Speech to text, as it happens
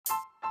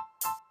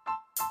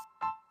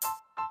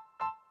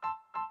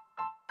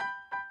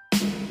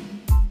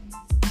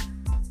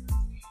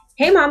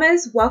Hey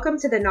mamas, welcome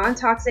to the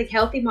Non-Toxic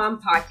Healthy Mom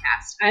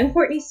podcast. I'm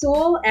Courtney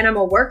Sewell and I'm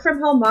a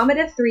work-from-home mama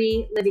to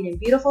three living in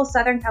beautiful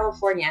Southern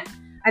California.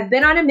 I've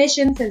been on a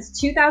mission since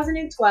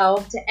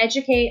 2012 to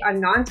educate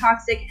on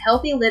non-toxic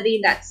healthy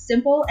living that's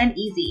simple and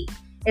easy.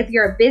 If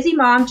you're a busy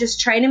mom just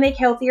trying to make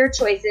healthier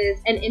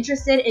choices and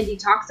interested in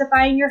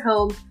detoxifying your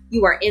home,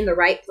 you are in the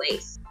right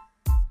place.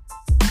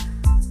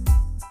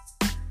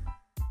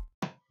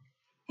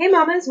 Hey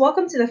mamas,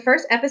 welcome to the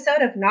first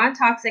episode of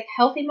Non-Toxic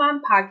Healthy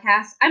Mom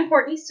podcast. I'm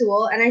Courtney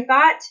Sewell, and I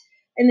thought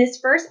in this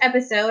first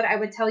episode I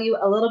would tell you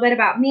a little bit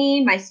about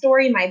me, my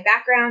story, my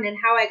background, and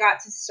how I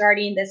got to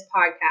starting this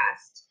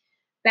podcast.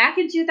 Back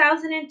in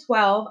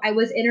 2012, I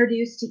was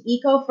introduced to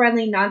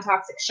eco-friendly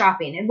non-toxic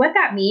shopping, and what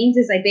that means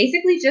is I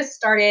basically just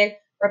started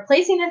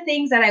replacing the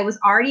things that I was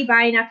already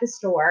buying at the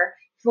store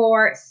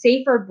for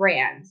safer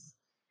brands.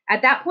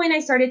 At that point,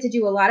 I started to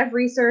do a lot of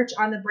research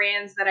on the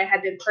brands that I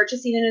had been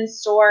purchasing in the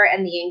store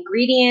and the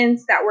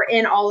ingredients that were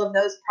in all of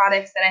those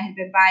products that I had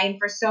been buying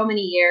for so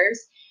many years.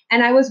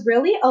 And I was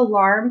really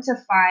alarmed to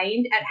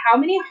find at how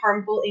many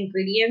harmful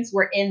ingredients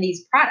were in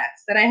these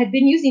products that I had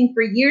been using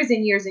for years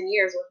and years and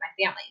years with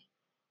my family.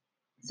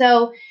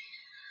 So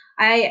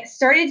I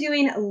started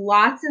doing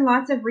lots and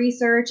lots of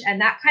research,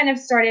 and that kind of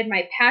started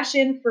my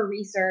passion for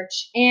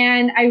research.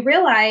 And I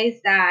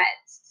realized that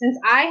since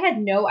I had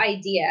no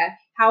idea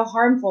how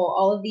harmful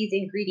all of these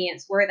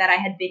ingredients were that I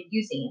had been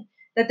using,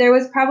 that there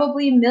was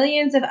probably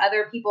millions of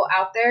other people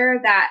out there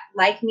that,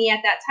 like me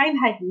at that time,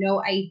 had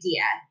no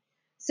idea.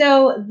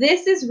 So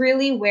this is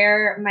really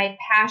where my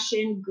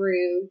passion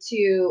grew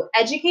to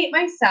educate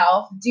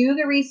myself, do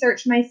the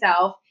research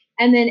myself,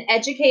 and then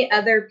educate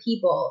other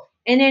people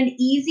in an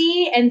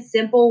easy and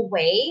simple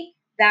way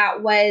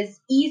that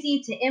was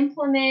easy to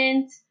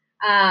implement,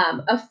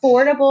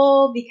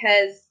 affordable,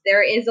 because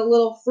there is a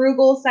little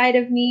frugal side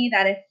of me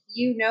that if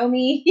you know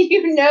me,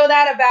 you know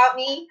that about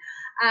me.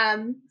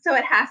 So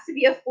it has to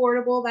be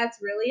affordable. That's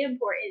really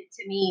important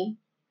to me.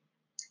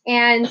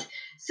 And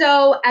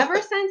so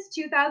ever since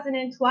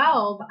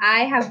 2012, I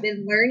have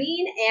been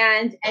learning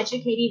and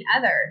educating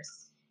others.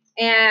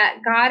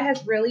 And God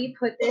has really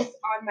put this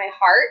on my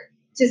heart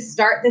to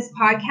start this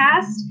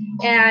podcast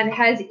and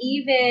has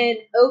even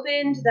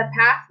opened the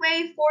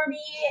pathway for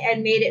me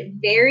and made it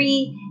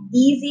very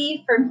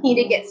easy for me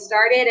to get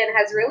started and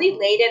has really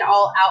laid it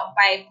all out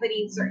by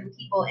putting certain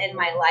people in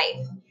my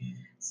life.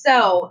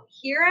 So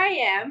here I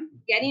am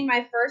getting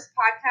my first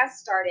podcast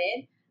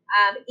started.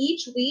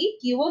 Each week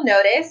you will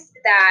notice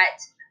that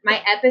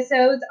my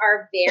episodes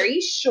are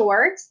very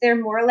short. They're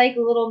more like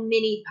little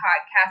mini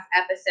podcast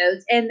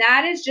episodes. And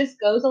that just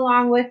goes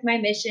along with my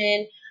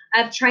mission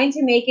of trying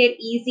to make it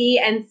easy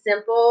and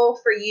simple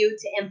for you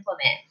to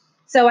implement.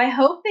 So I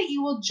hope that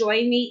you will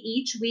join me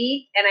each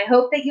week, and I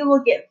hope that you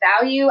will get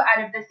value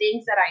out of the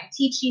things that I'm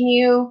teaching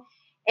you.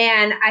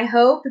 And I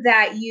hope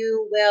that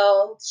you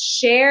will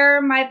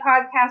share my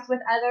podcast with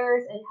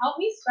others and help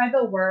me spread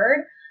the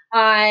word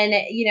on,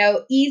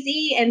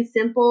 easy and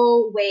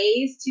simple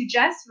ways to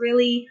just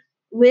really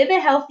live a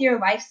healthier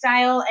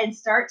lifestyle and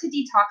start to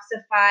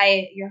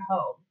detoxify your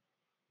home.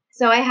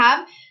 So I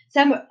have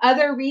some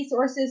other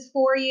resources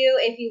for you.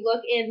 If you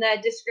look in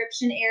the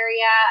description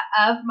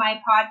area of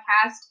my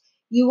podcast,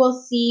 you will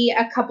see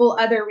a couple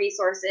other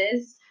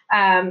resources.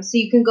 So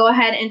you can go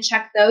ahead and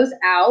check those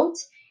out.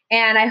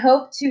 And I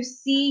hope to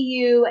see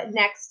you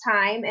next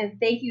time. And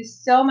thank you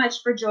so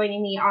much for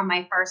joining me on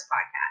my first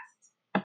podcast.